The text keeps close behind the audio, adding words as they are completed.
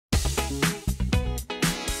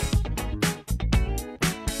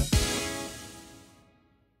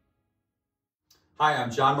Hi,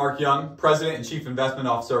 I'm John Mark Young, President and Chief Investment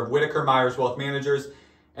Officer of Whitaker-Myers Wealth Managers,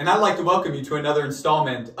 and I'd like to welcome you to another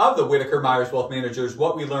installment of the Whitaker-Myers Wealth Managers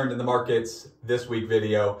What We Learned in the Markets This Week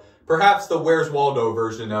video, perhaps the Where's Waldo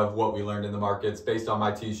version of what we learned in the markets based on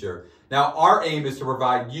my t-shirt. Now, our aim is to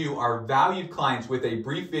provide you, our valued clients, with a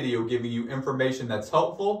brief video giving you information that's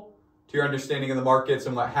helpful to your understanding of the markets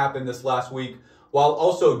and what happened this last week, while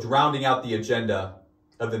also drowning out the agenda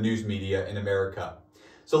of the news media in America.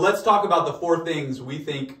 So let's talk about the 4 things we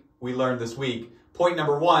think we learned this week. Point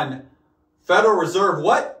number 1, Federal Reserve,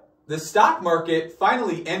 what? The stock market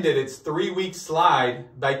finally ended its 3-week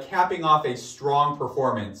slide by capping off a strong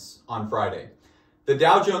performance on Friday. The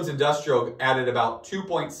Dow Jones Industrial added about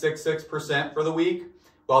 2.66% for the week,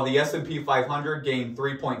 while the S&P 500 gained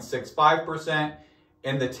 3.65%,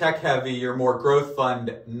 and the tech-heavy or more growth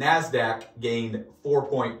fund NASDAQ gained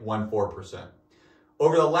 4.14%.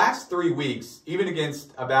 Over the last 3 weeks, even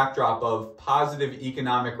against a backdrop of positive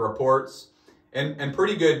economic reports and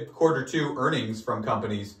pretty good Q2 earnings from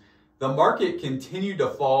companies, the market continued to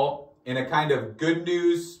fall in a kind of good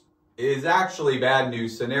news is actually bad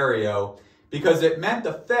news scenario, because it meant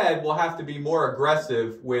the Fed will have to be more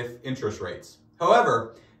aggressive with interest rates.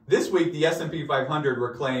 However, this week the S&P 500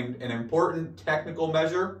 reclaimed an important technical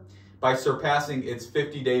measure by surpassing its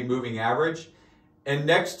 50-day moving average. And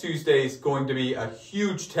next Tuesday is going to be a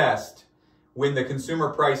huge test when the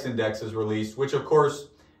Consumer Price Index is released, which of course,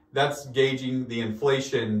 that's gauging the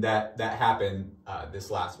inflation that happened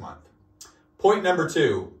this last month. Point number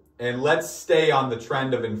 2, and let's stay on the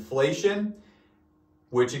trend of inflation,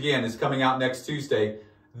 which again is coming out next Tuesday.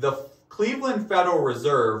 The Cleveland Federal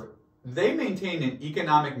Reserve, they maintain an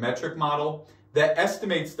economic metric model that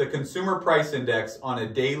estimates the Consumer Price Index on a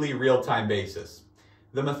daily real-time basis.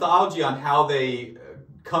 The methodology on how they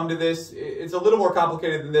come to this, it's a little more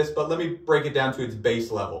complicated than this, but let me break it down to its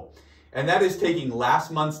base level. And that is taking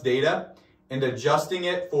last month's data and adjusting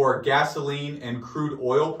it for gasoline and crude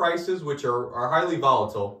oil prices, which are highly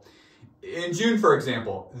volatile. In June, for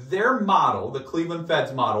example, their model, the Cleveland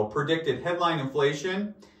Fed's model, predicted headline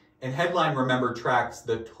inflation, and headline, remember, tracks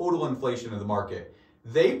the total inflation of the market.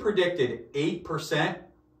 They predicted 8%,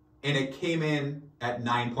 and it came in at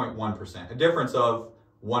 9.1%, a difference of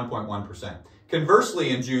 1.1%.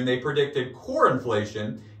 Conversely, in June, they predicted core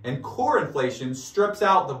inflation, and core inflation strips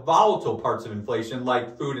out the volatile parts of inflation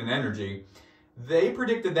like food and energy. They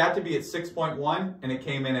predicted that to be at 6.1, and it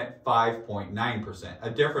came in at 5.9%,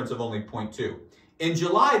 a difference of only 0.2. In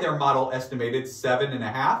July, their model estimated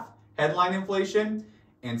 7.5 headline inflation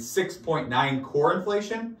and 6.9 core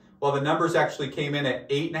inflation, while the numbers actually came in at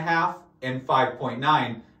 8.5 and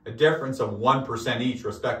 5.9, a difference of 1% each,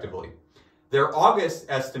 respectively. Their August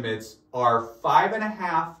estimates are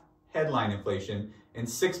 5.5 headline inflation and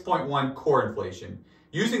 6.1 core inflation.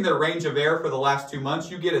 Using their range of error for the last 2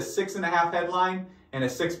 months, you get a 6.5 headline and a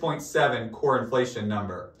 6.7 core inflation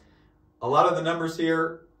number. A lot of the numbers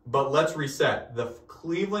here, but let's reset. The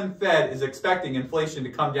Cleveland Fed is expecting inflation to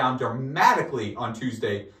come down dramatically on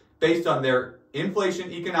Tuesday based on their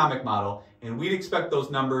inflation economic model, and we'd expect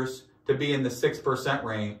those numbers to be in the 6%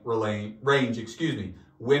 range,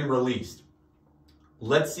 when released.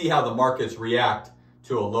 Let's see how the markets react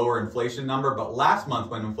to a lower inflation number. But last month,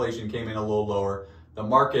 when inflation came in a little lower, the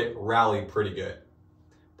market rallied pretty good.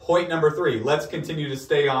 Point number 3, let's continue to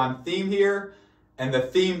stay on theme here, and the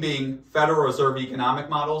theme being Federal Reserve economic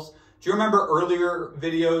models. Do you remember earlier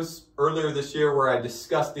videos earlier this year where I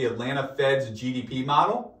discussed the Atlanta Fed's GDP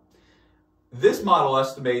model? This model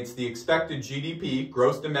estimates the expected GDP,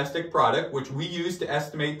 gross domestic product, which we use to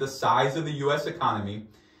estimate the size of the U.S. economy.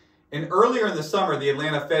 And earlier in the summer, the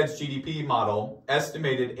Atlanta Fed's GDP model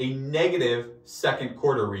estimated a negative second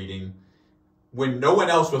quarter reading when no one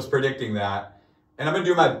else was predicting that. And I'm going to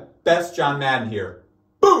do my best John Madden here.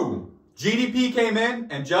 Boom! GDP came in,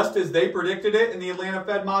 and just as they predicted it in the Atlanta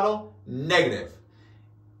Fed model, negative.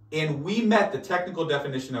 And we met the technical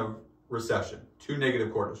definition of recession, 2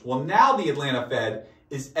 negative quarters. Well, now the Atlanta Fed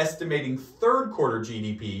is estimating third quarter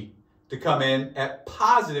GDP to come in at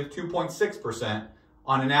positive 2.6%.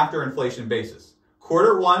 on an after inflation basis.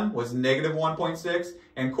 Q1 was negative 1.6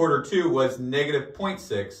 and Q2 was negative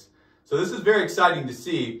 0.6. So this is very exciting to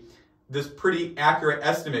see this pretty accurate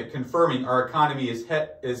estimate confirming our economy is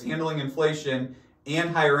handling inflation and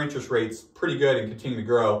higher interest rates pretty good and continue to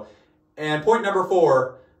grow. And point number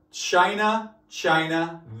 4, China,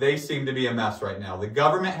 they seem to be a mess right now. The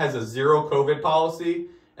government has a zero COVID policy,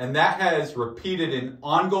 and that has repeated in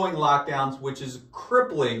ongoing lockdowns, which is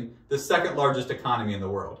crippling the second largest economy in the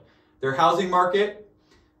world. Their housing market,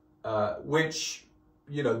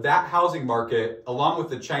 that housing market, along with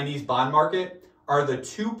the Chinese bond market, are the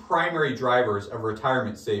two primary drivers of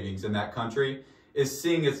retirement savings in that country, is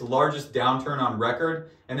seeing its largest downturn on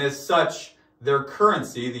record, and as such, their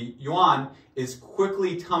currency, the yuan, is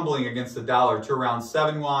quickly tumbling against the dollar to around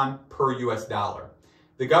 7 yuan per US dollar.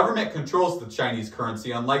 The government controls the Chinese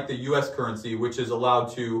currency, unlike the US currency, which is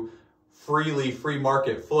allowed to free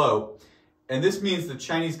market flow. And this means the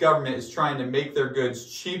Chinese government is trying to make their goods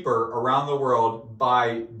cheaper around the world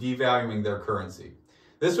by devaluing their currency.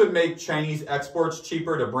 This would make Chinese exports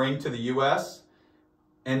cheaper to bring to the US.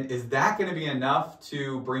 And is that going to be enough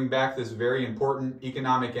to bring back this very important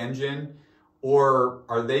economic engine? Or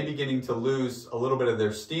are they beginning to lose a little bit of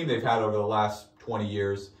their steam they've had over the last 20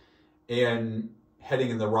 years and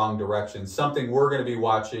heading in the wrong direction? Something we're going to be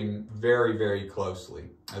watching very, very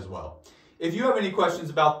closely as well. If you have any questions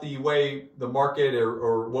about the way the market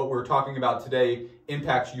or what we're talking about today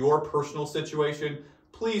impacts your personal situation,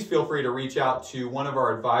 please feel free to reach out to one of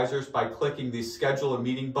our advisors by clicking the Schedule a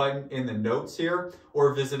Meeting button in the notes here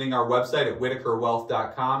or visiting our website at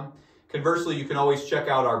whitakerwealth.com. Conversely, you can always check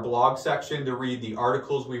out our blog section to read the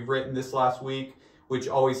articles we've written this last week, which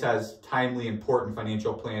always has timely, important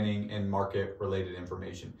financial planning and market-related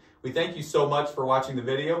information. We thank you so much for watching the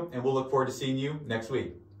video, and we'll look forward to seeing you next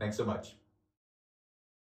week. Thanks so much.